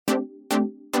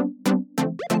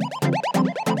What's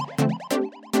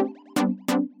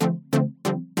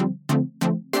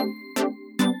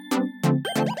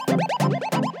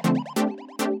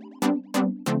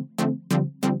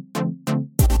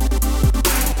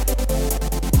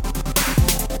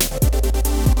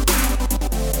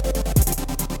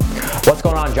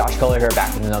going on? Josh Culler here,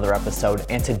 back with another episode,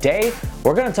 and today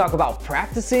we're going to talk about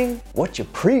practicing what you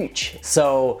preach.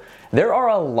 So there are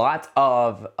a lot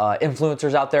of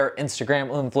influencers out there, Instagram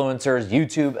influencers,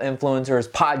 YouTube influencers,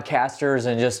 podcasters,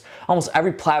 and just almost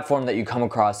every platform that you come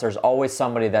across, there's always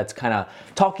somebody that's kind of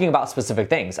talking about specific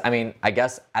things. I mean, I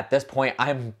guess at this point,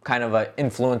 I'm kind of an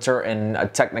influencer in a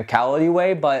technicality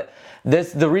way, but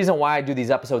the reason why I do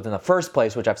these episodes in the first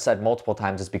place, which I've said multiple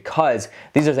times, is because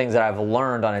these are things that I've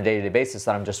learned on a day-to-day basis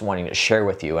that I'm just wanting to share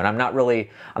with you. And I'm not really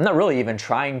even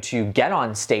trying to get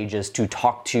on stages to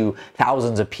talk to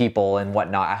thousands of people and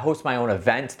whatnot. I host my own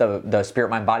event, the Spirit,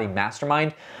 Mind, Body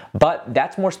Mastermind, but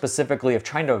that's more specifically of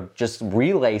trying to just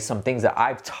relay some things that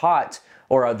I've taught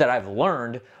or that I've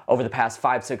learned over the past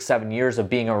 5, 6, 7 years of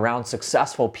being around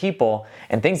successful people,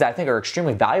 and things that I think are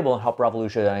extremely valuable and help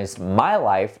revolutionize my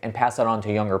life and pass that on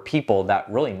to younger people that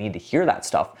really need to hear that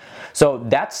stuff. So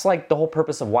that's like the whole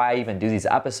purpose of why I even do these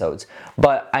episodes.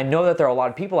 But I know that there are a lot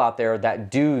of people out there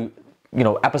that do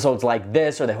episodes like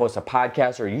this, or they host a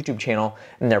podcast or a YouTube channel,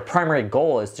 and their primary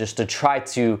goal is just to try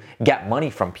to get money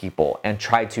from people and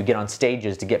try to get on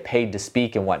stages to get paid to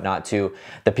speak and whatnot to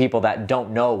the people that don't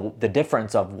know the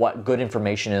difference of what good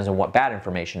information is and what bad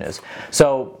information is.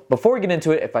 So before we get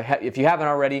into it, if you haven't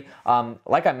already,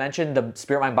 like I mentioned, the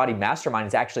Spirit, Mind, Body Mastermind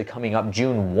is actually coming up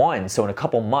June 1, so in a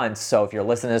couple months. So if you're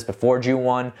listening to this before June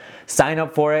 1, sign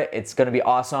up for it. It's going to be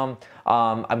awesome.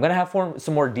 I'm going to have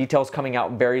some more details coming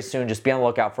out very soon. Just be on the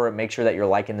lookout for it. Make sure that you're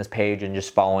liking this page and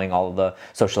just following all of the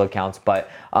social accounts. But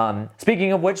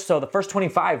speaking of which, so the First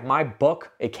 25, my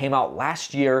book, it came out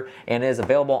last year and is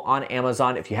available on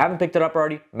Amazon. If you haven't picked it up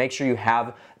already, make sure you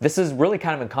have. This is really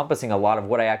kind of encompassing a lot of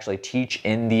what I actually teach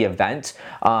in the event.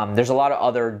 There's a lot of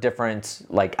other different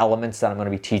elements that I'm going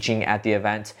to be teaching at the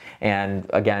event. And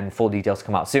again, full details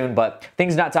come out soon. But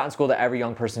things not taught in school that every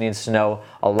young person needs to know.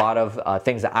 A lot of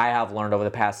things that I have learned over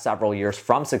the past several years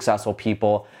from successful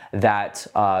people that,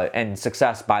 and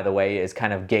success, by the way, is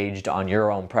kind of gauged on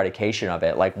your own predication of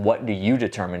it. Like, what do you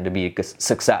determine to be a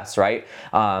success, right?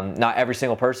 Not every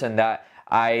single person that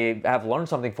I have learned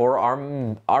something for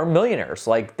are millionaires.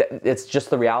 It's just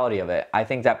the reality of it. I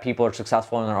think that people are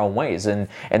successful in their own ways, in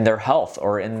their health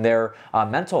or in their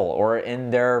mental or in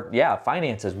their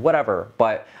finances, whatever.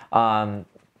 But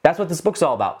that's what this book's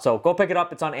all about. So go pick it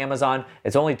up. It's on Amazon.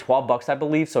 It's only $12, I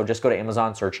believe. So just go to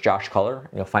Amazon, search Josh Culler,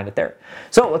 and you'll find it there.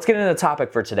 So let's get into the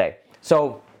topic for today.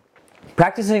 So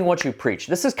practicing what you preach.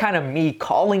 This is kind of me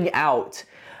calling out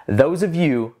those of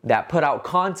you that put out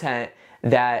content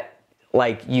that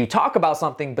you talk about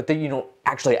something, but then you don't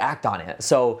actually act on it.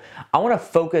 So I want to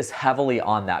focus heavily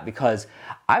on that because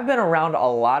I've been around a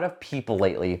lot of people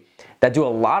lately that do a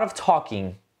lot of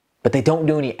talking, but they don't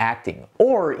do any acting.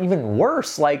 Or even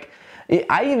worse,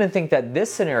 I even think that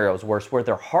this scenario is worse, where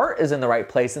their heart is in the right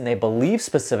place and they believe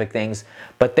specific things,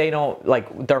 but they don't,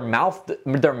 their mouth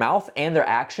and their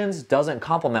actions doesn't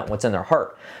complement what's in their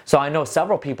heart. So I know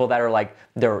several people that are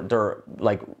they're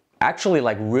actually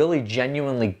really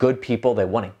genuinely good people. They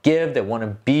want to give, they want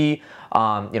to be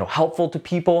helpful to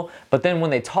people, but then when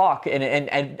they talk, and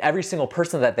every single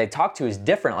person that they talk to is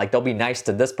different. They'll be nice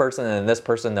to this person, and then this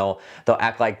person they'll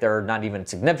act like they're not even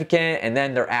significant, and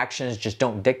then their actions just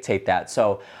don't dictate that.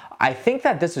 So I think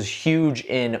that this is huge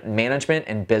in management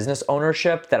and business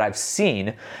ownership that I've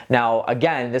seen. Now,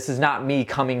 again, this is not me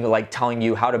coming telling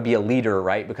you how to be a leader,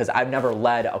 right? Because I've never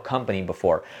led a company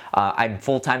before. I'm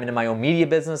full-time into my own media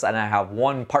business, and I have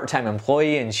one part-time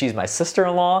employee, and she's my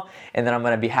sister-in-law, and then I'm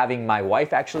gonna be having my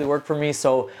wife actually work for me.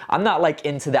 So I'm not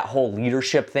into that whole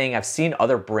leadership thing. I've seen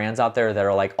other brands out there that are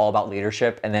all about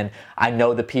leadership, and then I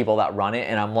know the people that run it,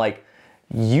 and I'm like,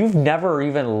 you've never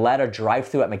even led a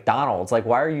drive-thru at McDonald's.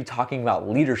 Why are you talking about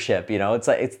leadership?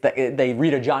 They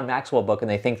read a John Maxwell book and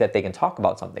they think that they can talk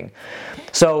about something.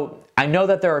 So I know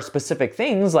that there are specific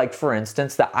things, for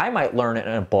instance, that I might learn in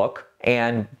a book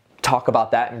and talk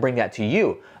about that and bring that to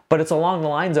you. But it's along the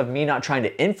lines of me not trying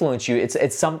to influence you. It's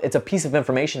a piece of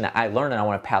information that I learned and I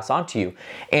want to pass on to you.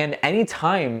 And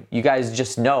anytime you guys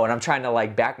just know, and I'm trying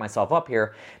to back myself up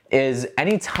here, is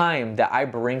any time that I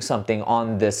bring something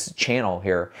on this channel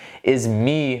here is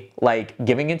me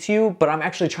giving it to you, but I'm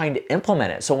actually trying to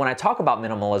implement it. So when I talk about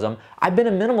minimalism, I've been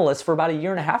a minimalist for about 1.5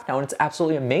 years now, and it's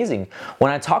absolutely amazing.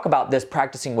 When I talk about this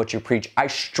practicing what you preach, I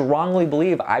strongly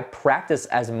believe I practice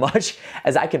as much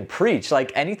as I can preach.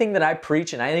 Anything that I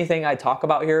preach and anything I talk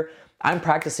about here, I'm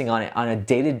practicing on it on a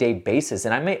day-to-day basis.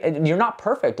 And you're not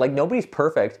perfect. Like, nobody's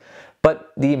perfect.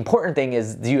 But the important thing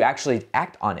is, do you actually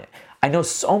act on it? I know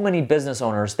so many business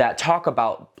owners that talk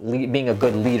about being a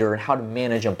good leader and how to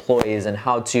manage employees and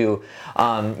how to,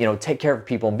 take care of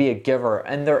people and be a giver.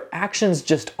 And their actions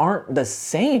just aren't the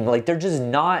same. Like, they're just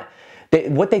not.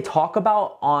 What they talk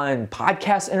about on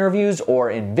podcast interviews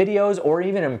or in videos or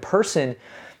even in person,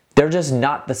 they're just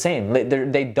not the same.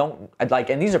 They don't like,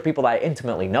 and these are people that I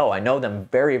intimately know. I know them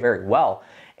very, very well.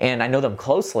 And I know them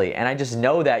closely. And I just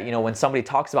know that, when somebody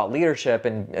talks about leadership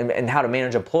and how to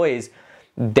manage employees,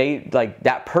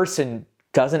 that person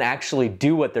doesn't actually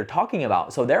do what they're talking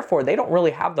about. So therefore, they don't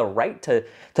really have the right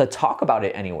to talk about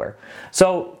it anywhere.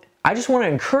 So I just want to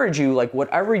encourage you, like,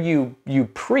 whatever you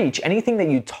preach, anything that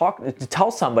you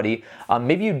tell somebody,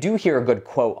 maybe you do hear a good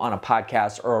quote on a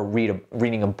podcast or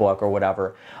reading a book or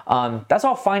whatever. That's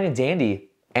all fine and dandy,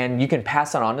 and you can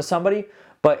pass that on to somebody.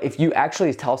 But if you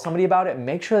actually tell somebody about it,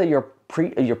 make sure that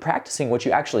you're practicing what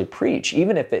you actually preach,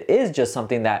 even if it is just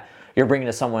something that you're bringing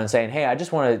to someone and saying, hey,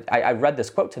 I read this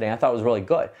quote today. I thought it was really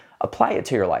good. Apply it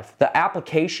to your life. The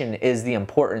application is the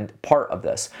important part of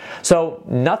this. So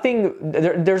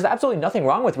there's absolutely nothing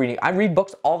wrong with reading. I read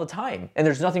books all the time, and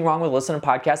there's nothing wrong with listening to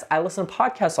podcasts. I listen to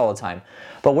podcasts all the time.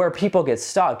 But where people get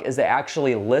stuck is they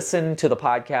actually listen to the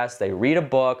podcast, they read a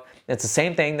book. It's the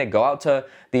same thing. They go out to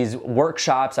these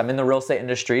workshops. I'm in the real estate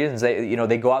industry, and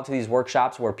they go out to these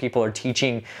workshops where people are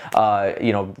teaching,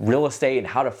 real estate and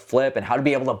how to flip and how to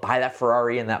be able to buy that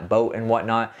Ferrari and that boat and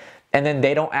whatnot. And then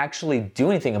they don't actually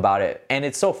do anything about it. And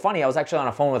it's so funny. I was actually on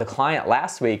a phone with a client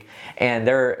last week, and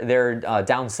they're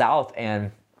down south, and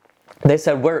they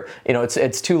said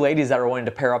it's two ladies that are wanting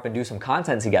to pair up and do some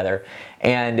content together.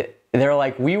 And they're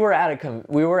like, we were at an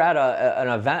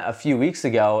event a few weeks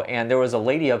ago, and there was a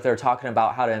lady up there talking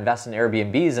about how to invest in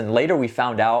Airbnbs. And later we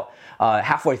found out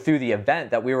halfway through the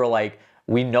event that we were like,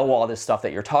 we know all this stuff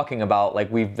that you're talking about.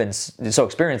 Like, we've been so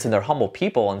experienced, and they're humble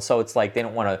people. And so it's like, they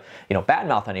don't want to,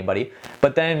 badmouth anybody.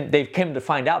 But then they came to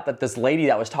find out that this lady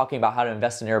that was talking about how to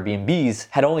invest in Airbnbs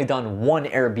had only done one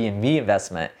Airbnb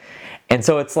investment. And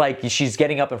so it's like, she's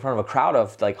getting up in front of a crowd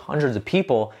of like hundreds of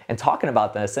people and talking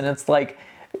about this. And it's like,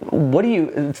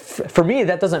 for me,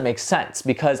 that doesn't make sense,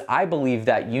 because I believe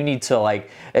that you need to,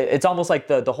 it's almost like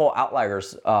the whole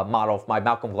outliers model by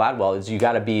Malcolm Gladwell is you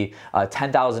got to be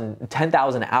 10,000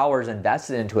 hours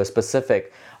invested into a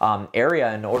specific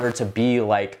area in order to be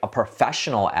like a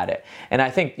professional at it. And I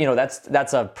think,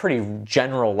 that's a pretty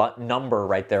general number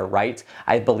right there, right?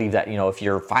 I believe that, if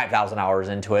you're 5,000 hours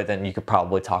into it, then you could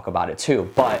probably talk about it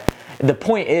too. But the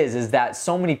point is that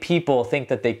so many people think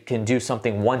that they can do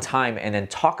something one time and then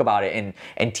talk about it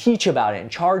and teach about it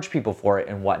and charge people for it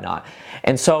and whatnot.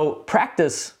 And so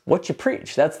practice what you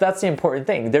preach. That's the important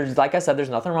thing. Like I said, there's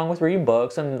nothing wrong with reading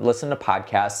books and listening to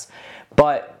podcasts,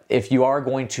 but if you are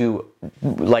going to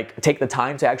take the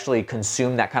time to actually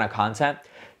consume that kind of content,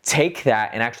 take that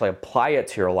and actually apply it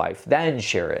to your life, then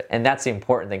share it. And that's the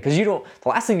important thing, because the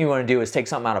last thing you want to do is take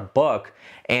something out of a book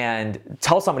and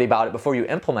tell somebody about it before you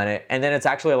implement it, and then it's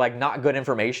actually not good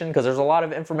information, because there's a lot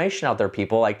of information out there,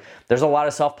 people. There's a lot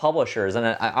of self-publishers, and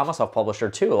I'm a self-publisher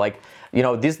too.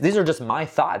 These are just my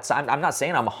thoughts. I'm not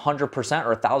saying I'm 100%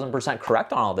 or 1,000%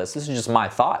 correct on all this. This is just my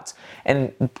thoughts,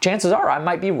 and chances are I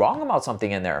might be wrong about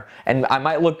something in there, and I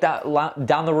might look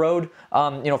down the road,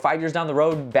 5 years down the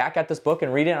road, back at this book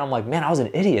and read it, and I'm like, man, I was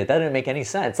an idiot. That didn't make any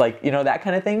sense. That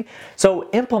kind of thing. So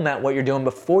implement what you're doing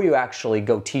before you actually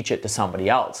go teach it to somebody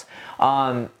else.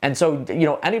 And so,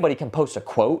 anybody can post a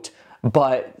quote,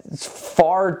 but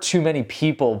far too many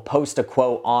people post a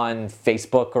quote on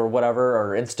Facebook or whatever,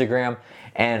 or Instagram,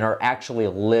 and are actually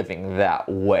living that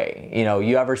way.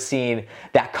 You ever seen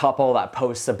that couple that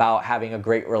posts about having a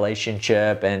great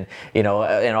relationship and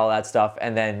all that stuff,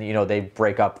 and then, they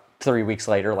break up 3 weeks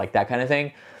later, like that kind of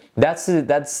thing? That's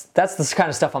the kind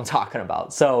of stuff I'm talking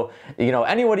about. So,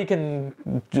 anybody can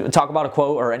talk about a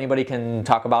quote, or anybody can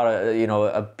talk about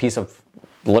a piece of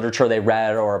literature they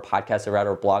read, or a podcast they read,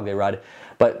 or a blog they read,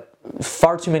 but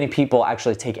far too many people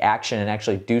actually take action and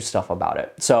actually do stuff about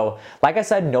it. So, like I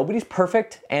said, nobody's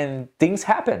perfect, and things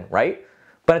happen, right?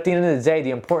 But at the end of the day, the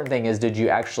important thing is, did you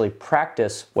actually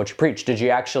practice what you preach? Did you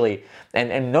actually,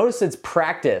 and notice it's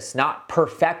practice, not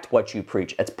perfect what you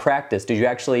preach. It's practice. Did you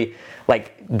actually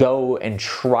go and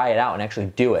try it out and actually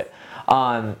do it?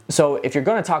 So if you're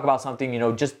going to talk about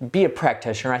something, just be a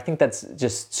practitioner. I think that's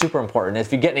just super important.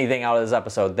 If you get anything out of this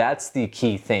episode, that's the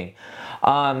key thing.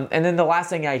 And then the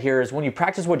last thing I hear is, when you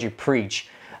practice what you preach,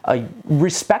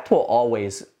 respect will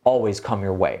always come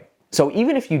your way. So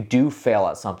even if you do fail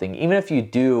at something, even if you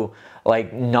do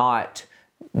not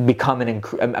become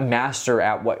a master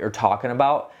at what you're talking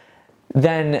about,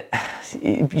 then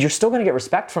you're still going to get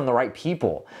respect from the right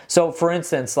people. So for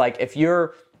instance, like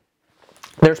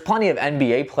there's plenty of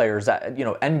NBA players that have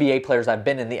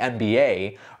been in the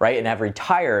NBA, right, and have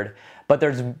retired, but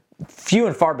there's few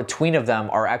and far between of them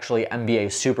are actually NBA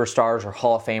superstars or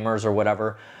Hall of Famers or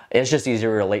whatever. It's just easier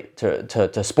to relate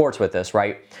to sports with this,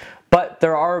 right? But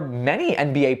there are many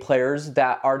NBA players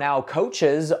that are now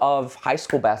coaches of high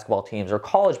school basketball teams or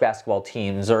college basketball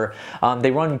teams, or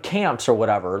they run camps or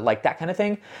whatever, like that kind of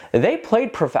thing. They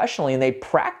played professionally and they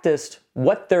practiced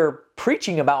what they're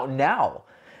preaching about now.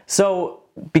 So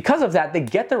because of that, they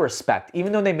get the respect.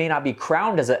 Even though they may not be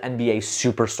crowned as an NBA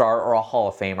superstar or a Hall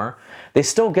of Famer, they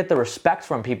still get the respect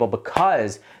from people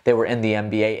because they were in the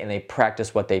NBA and they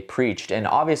practiced what they preached. And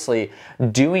obviously,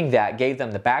 doing that gave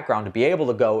them the background to be able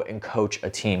to go and coach a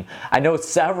team. I know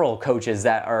several coaches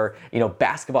that are,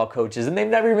 basketball coaches, and they've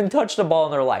never even touched a ball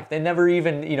in their life. They never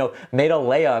even, made a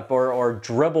layup or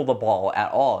dribbled the ball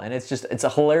at all. And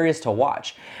it's hilarious to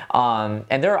watch.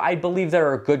 And I believe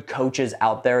there are good coaches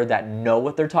out there that know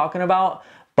what they're talking about,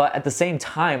 but at the same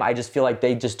time, I just feel like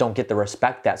they just don't get the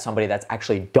respect that somebody that's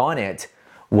actually done it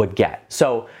would get.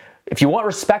 So if you want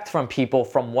respect from people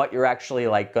from what you're actually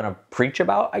gonna preach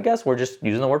about, I guess we're just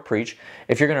using the word preach.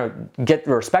 If you're gonna get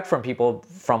respect from people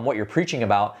from what you're preaching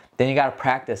about, then you gotta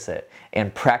practice it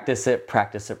and practice it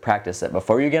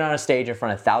before you get on a stage in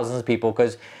front of thousands of people,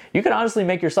 because you can honestly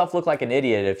make yourself look like an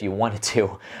idiot if you wanted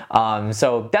to.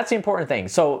 So that's the important thing.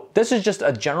 So this is just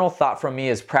a general thought from me,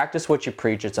 is practice what you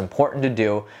preach. It's important to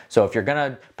do. So if you're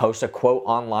gonna post a quote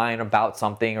online about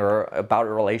something, or about a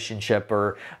relationship,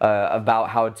 or about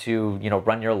how to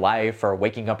run your life, or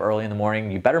waking up early in the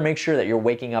morning, you better make sure that you're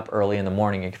waking up early in the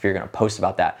morning if you're gonna post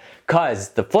about that. Because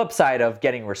the flip side of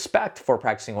getting respect for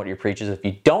practicing what you preach is if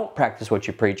you don't practice what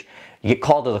you preach, you get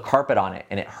called to the carpet on it,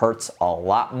 and it hurts a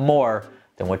lot more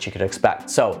than what you could expect.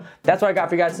 So that's what I got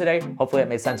for you guys today. Hopefully that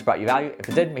made sense, brought you value. If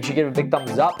it did, make sure you give it a big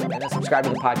thumbs up and then subscribe to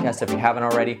the podcast if you haven't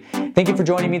already. Thank you for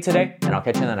joining me today, and I'll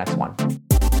catch you in the next one.